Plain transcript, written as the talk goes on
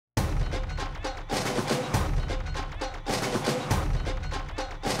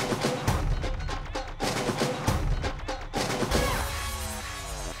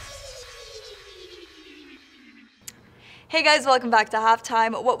Hey guys, welcome back to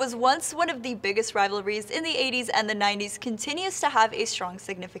Halftime. What was once one of the biggest rivalries in the 80s and the 90s continues to have a strong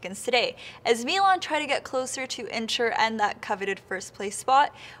significance today, as Milan try to get closer to Inter and that coveted first place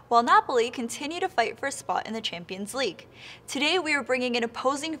spot, while Napoli continue to fight for a spot in the Champions League. Today we are bringing in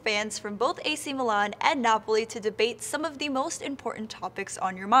opposing fans from both AC Milan and Napoli to debate some of the most important topics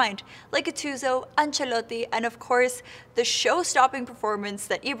on your mind, like Gattuso, Ancelotti, and of course, the show-stopping performance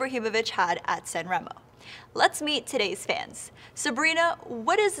that Ibrahimovic had at Sanremo. Let's meet today's fans. Sabrina,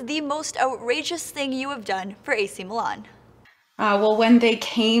 what is the most outrageous thing you have done for AC Milan? Well, when they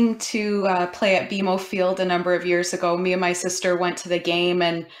came to play at BMO Field a number of years ago, me and my sister went to the game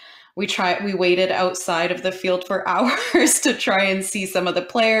and we waited outside of the field for hours to try and see some of the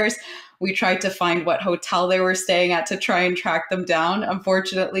players. We tried to find what hotel they were staying at to try and track them down.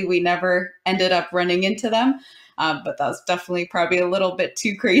 Unfortunately, we never ended up running into them. But that was definitely probably a little bit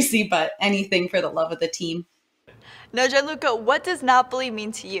too crazy, but anything for the love of the team. Now, Gianluca, what does Napoli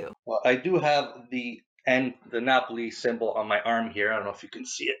mean to you? Well, I do have the Napoli symbol on my arm here. I don't know if you can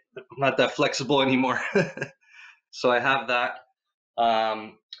see it. I'm not that flexible anymore. So I have that.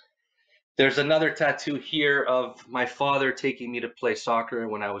 There's another tattoo here of my father taking me to play soccer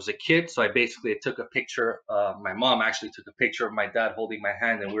when I was a kid. So I basically took a picture. My mom actually took a picture of my dad holding my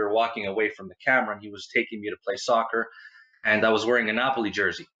hand, and we were walking away from the camera, and he was taking me to play soccer, and I was wearing a Napoli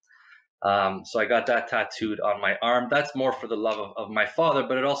jersey. So I got that tattooed on my arm. That's more for the love of my father,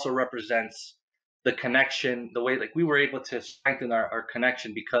 but it also represents the connection, the way like we were able to strengthen our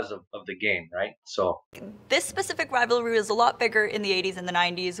connection because of the game, right? So this specific rivalry was a lot bigger in the 80s and the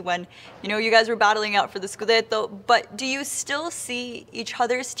 90s when, you guys were battling out for the Scudetto, but do you still see each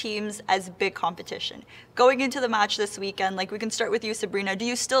other's teams as big competition? Going into the match this weekend, like we can start with you, Sabrina, do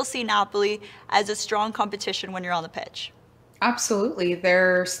you still see Napoli as a strong competition when you're on the pitch? Absolutely.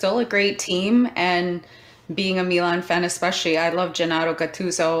 They're still a great team, and being a Milan fan especially, I love Gennaro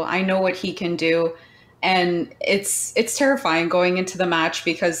Gattuso. I know what he can do, and it's terrifying going into the match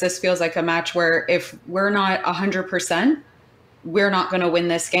because this feels like a match where if we're not 100%, we're not going to win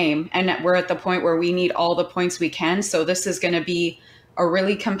this game, and we're at the point where we need all the points we can. So this is going to be a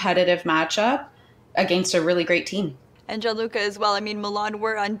really competitive matchup against a really great team. And Gianluca as well. I mean, Milan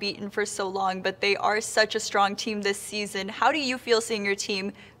were unbeaten for so long, but they are such a strong team this season. How do you feel seeing your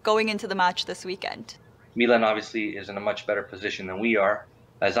team going into the match this weekend? Milan obviously is in a much better position than we are,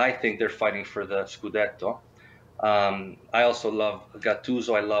 as I think they're fighting for the Scudetto. I also love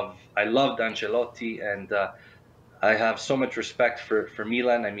Gattuso. I loved Ancelotti, and I have so much respect for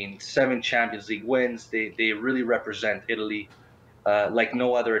Milan. I mean, 7 Champions League wins. They really represent Italy like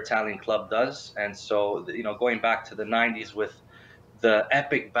no other Italian club does. And so, going back to the 90s with the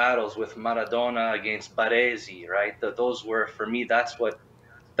epic battles with Maradona against Baresi, right? Those were, for me, that's what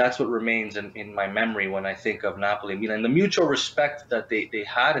remains in my memory when I think of Napoli and Milan. The mutual respect that they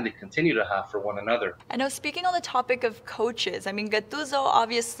had and they continue to have for one another. I know, speaking on the topic of coaches, I mean, Gattuso,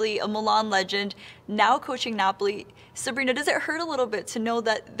 obviously a Milan legend, now coaching Napoli. Sabrina, does it hurt a little bit to know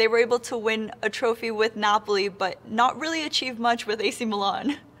that they were able to win a trophy with Napoli, but not really achieve much with AC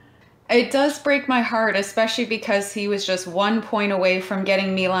Milan? It does break my heart, especially because he was just 1 point away from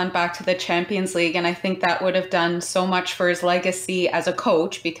getting Milan back to the Champions League. And I think that would have done so much for his legacy as a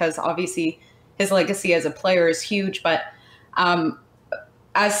coach, because obviously his legacy as a player is huge. But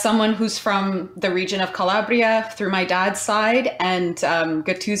as someone who's from the region of Calabria through my dad's side, and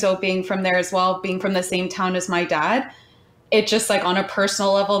Gattuso being from there as well, being from the same town as my dad, it just, like, on a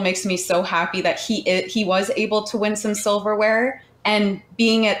personal level makes me so happy that he was able to win some silverware. And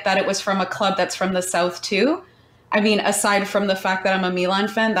being that it was from a club that's from the South too. I mean, aside from the fact that I'm a Milan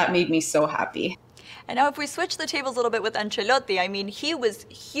fan, that made me so happy. And now if we switch the tables a little bit with Ancelotti, I mean, he was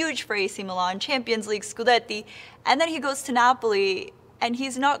huge for AC Milan, Champions League, Scudetti, and then he goes to Napoli and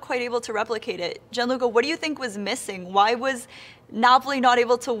he's not quite able to replicate it. Gianluca, what do you think was missing? Why was Napoli not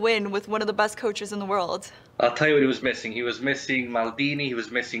able to win with one of the best coaches in the world? I'll tell you what he was missing. He was missing Maldini, he was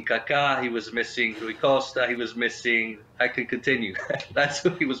missing Kaká, he was missing Rui Costa, he was missing, I can continue. That's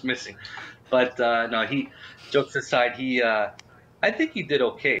who he was missing. But no, jokes aside, I think he did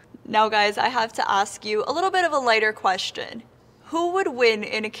okay. Now guys, I have to ask you a little bit of a lighter question. Who would win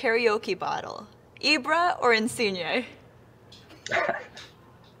in a karaoke battle? Ibra or Insigne?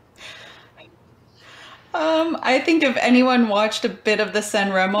 I think if anyone watched a bit of the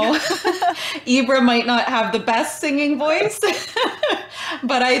Sanremo, Ibra might not have the best singing voice,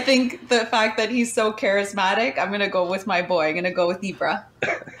 but I think the fact that he's so charismatic, I'm going to go with my boy. I'm going to go with Ibra.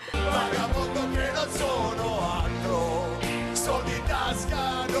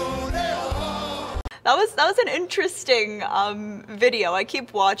 That was an interesting video. I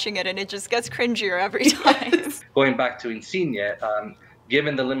keep watching it and it just gets cringier every time. Going back to Insigne,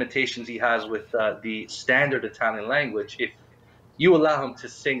 given the limitations he has with the standard Italian language, if you allow him to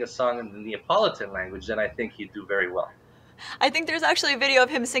sing a song in the Neapolitan language, then I think he'd do very well. I think there's actually a video of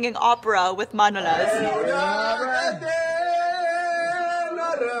him singing opera with Manolas.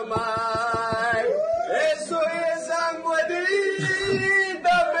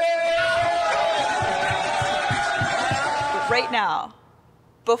 Right now,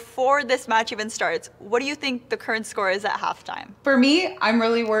 before this match even starts, what do you think the current score is at halftime? For me, I'm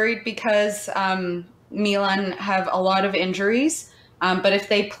really worried because Milan have a lot of injuries. But if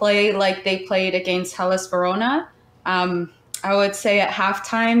they play like they played against Hellas Verona, I would say at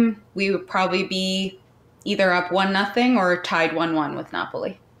halftime, we would probably be either up 1-0 or tied 1-1 with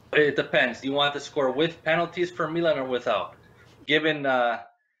Napoli. It depends. Do you want the score with penalties for Milan or without? Given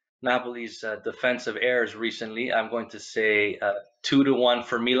Napoli's defensive errors recently, I'm going to say 2-1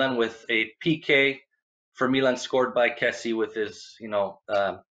 for Milan with a PK for Milan scored by Kessie with his,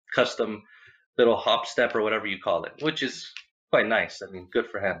 custom little hop step or whatever you call it, which is quite nice. I mean, good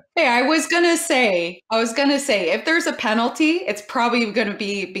for him. Hey, I was gonna say, if there's a penalty, it's probably gonna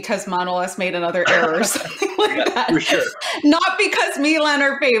be because Manolas made another error or something like that. For sure. Not because Milan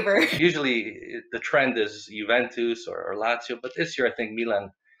are favored. Usually the trend is Juventus or Lazio, but this year I think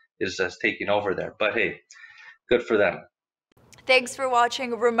Milan is taking over there. But hey, good for them. Thanks for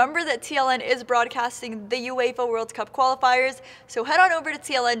watching. Remember that TLN is broadcasting the UEFA World Cup qualifiers, so head on over to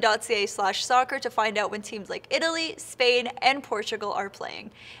tln.ca/soccer to find out when teams like Italy, Spain, and Portugal are playing.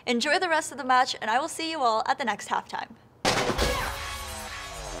 Enjoy the rest of the match, and I will see you all at the next halftime.